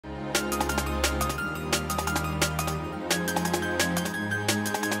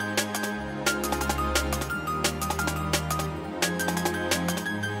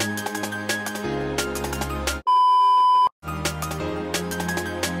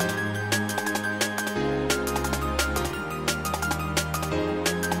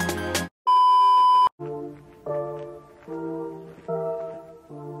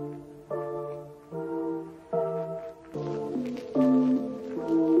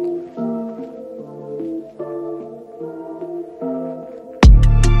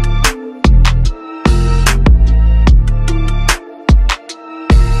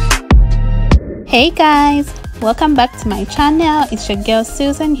Hey guys, welcome back to my channel. It's your girl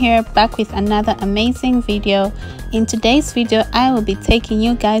Susan here, back with another amazing video. In today's video I will be taking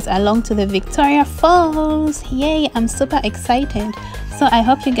you guys along to the Victoria Falls. Yay, I'm super excited. So I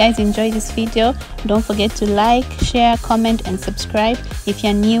hope you guys enjoy this video. Don't forget to like, share, comment and subscribe if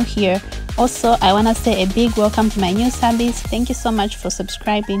you're new here. Also, I want to say a big welcome to my new subbies. Thank you so much for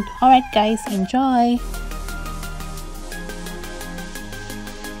subscribing. Alright guys, enjoy.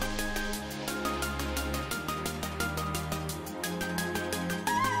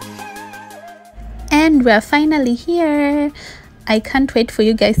 And we're finally here. I can't wait for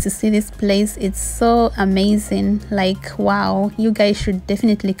you guys to see this place. It's so amazing. Like, wow, you guys should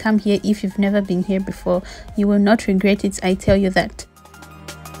definitely come here if you've never been here before. You will not regret it, I tell you that.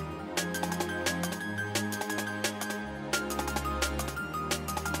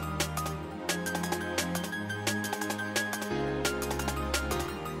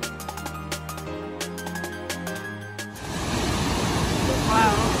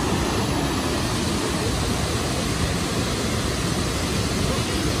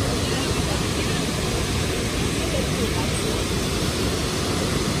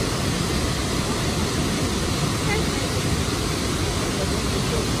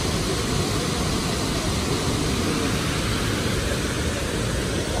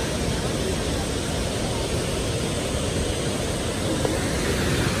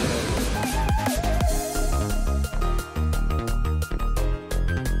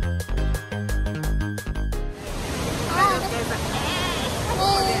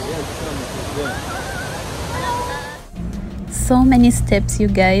 So many steps, you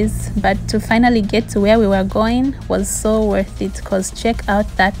guys, but to finally get to where we were going was so worth it, because check out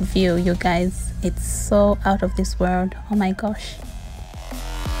that view, you guys. It's so out of this world. Oh my gosh.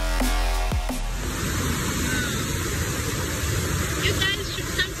 You guys should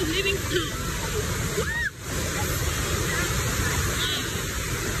come to Livingstone.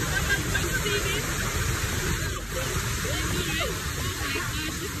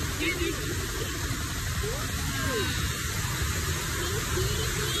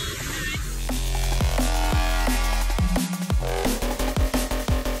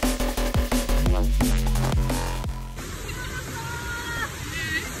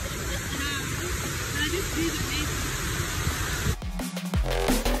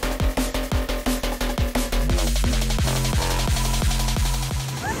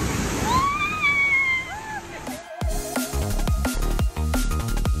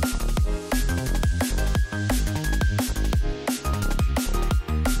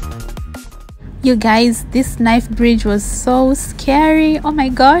 You guys, this knife bridge was so scary. Oh my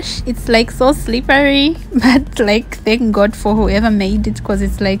gosh, it's like so slippery, but like thank God for whoever made it, because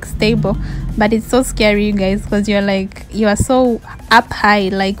it's like stable. But it's so scary, you guys, because you are so up high,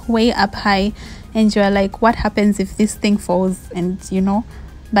 like way up high, and you're like, what happens if this thing falls? And you know,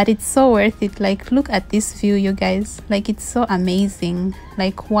 but it's so worth it. Like, look at this view, you guys. Like, it's so amazing.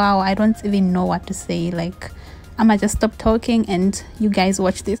 Like, wow, I don't even know what to say. Like, I'ma just stop talking and you guys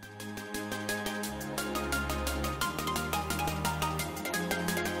watch this.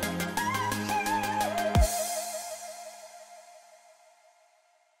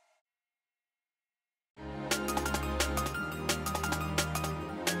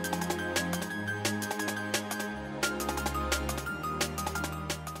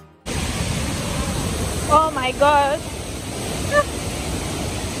 Oh my god.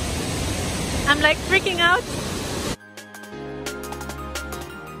 I'm like freaking out.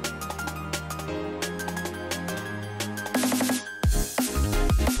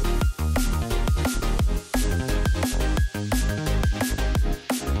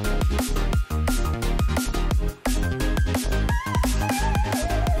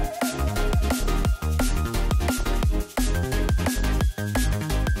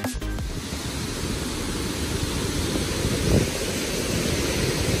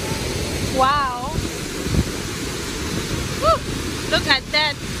 Wow. Woo, look at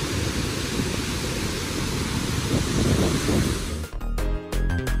that.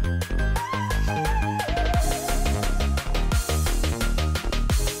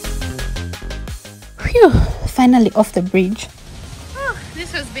 Phew, finally off the bridge. Oh,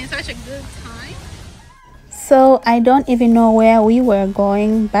 this has been such a good time. So I don't even know where we were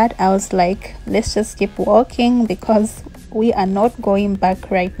going, but I was like, let's just keep walking because we are not going back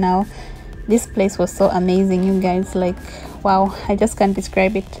right now. This place was so amazing, you guys. Like, wow, I just can't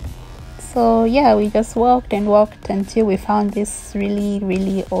describe it. So yeah, we just walked and walked until we found this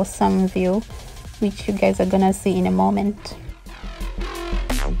really awesome view, which you guys are gonna see in a moment.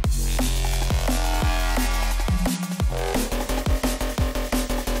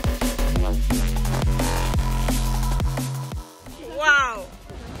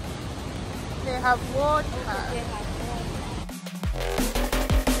 have water.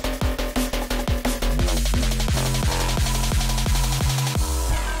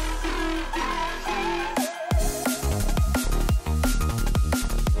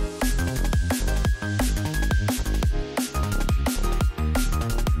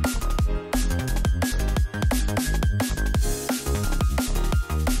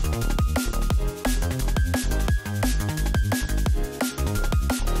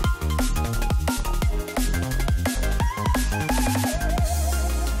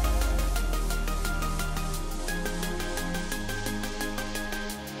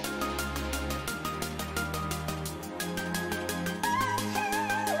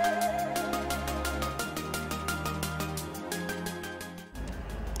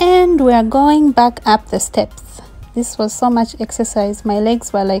 And we are going back up the steps. This was so much exercise. My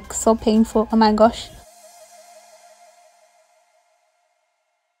legs were like so painful. Oh my gosh.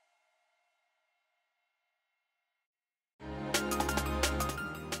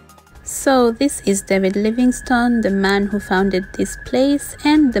 So this is David Livingstone, the man who founded this place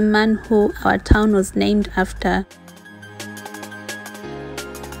and the man who our town was named after.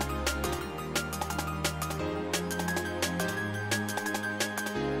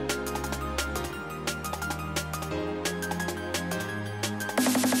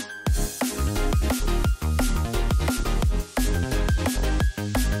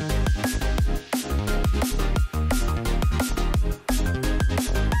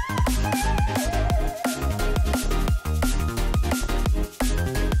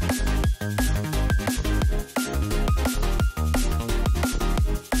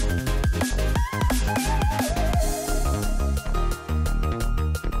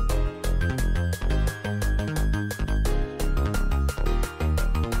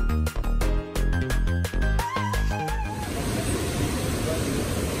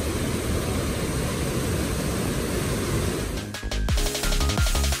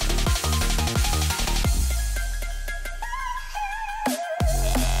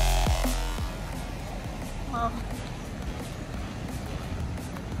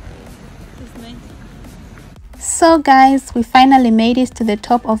 So guys, we finally made it to the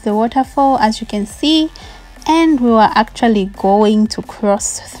top of the waterfall, as you can see, and we were actually going to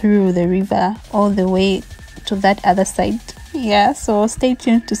cross through the river all the way to that other side. Yeah, so stay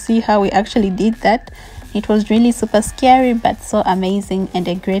tuned to see how we actually did that. It was really super scary but so amazing and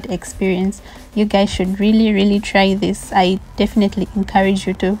a great experience. You guys should really try this. I definitely encourage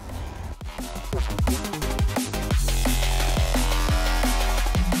you to.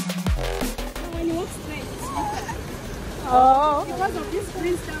 Oh, because of this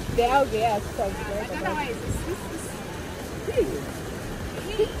green stuff, the algae are stuck. Otherwise,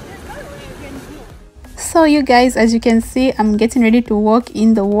 So you guys, as you can see, I'm getting ready to walk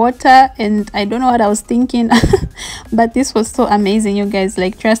in the water and I don't know what I was thinking but this was so amazing, you guys.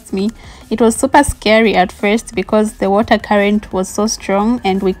 Like, trust me, it was super scary at first because the water current was so strong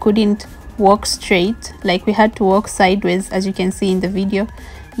and we couldn't walk straight. Like, we had to walk sideways, as you can see in the video.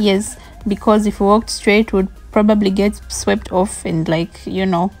 Yes, because if we walked straight, we'd probably get swept off and, like, you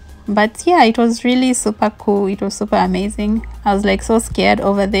know. But yeah, it was really super cool. It was super amazing. I was like so scared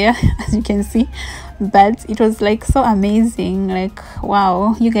over there as you can see, but it was like so amazing. Like,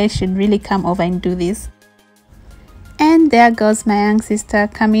 wow, you guys should really come over and do this. And there goes my young sister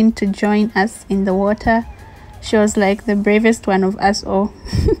coming to join us in the water. She was like the bravest one of us all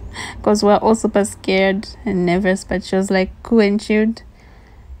because we're all super scared and nervous, but she was like cool and chilled.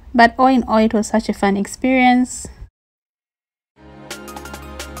 But all in all, it was such a fun experience.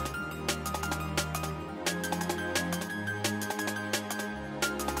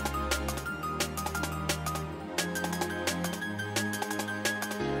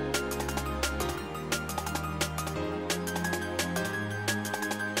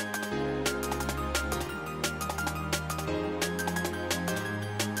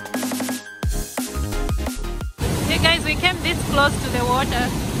 Hey guys, we came this close to the water.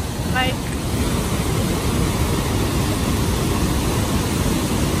 Like,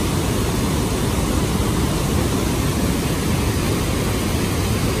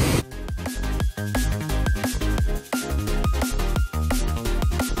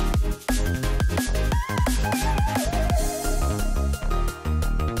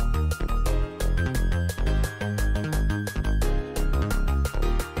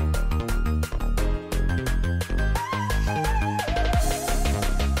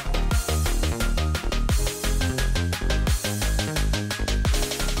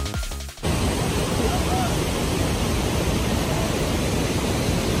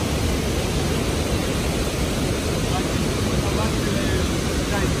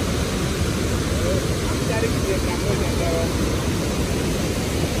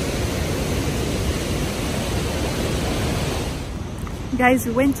 Guys,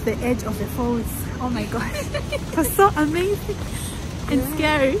 we went to the edge of the falls. Oh my gosh, it was so amazing and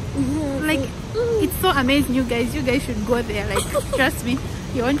scary. Like, it's so amazing, you guys should go there. Like, trust me,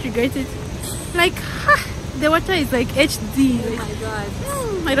 you won't regret it. Like, the water is like HD. Oh my god.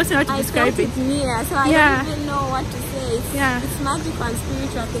 I don't know how to describe it. Near, so I don't even know what to say. It's magical and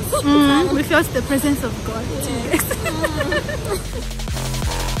spiritual. We felt the presence of God. Yes.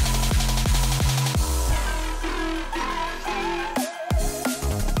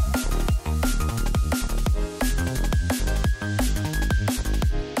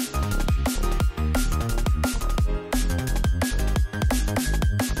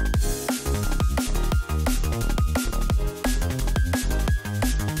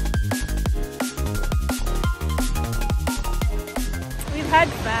 Had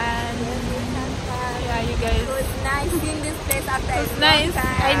fun. Yeah, you guys. It was nice seeing this place after it was nice.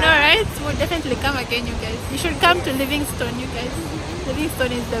 I know, right? We'll definitely come again, you guys. You should come to Livingstone, you guys.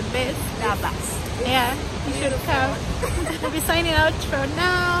 Livingstone is the best. The best. Yeah, you should come. We'll be signing out for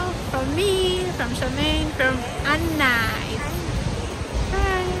now. From me, from Charmaine, from Anna.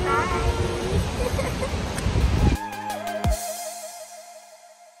 Bye.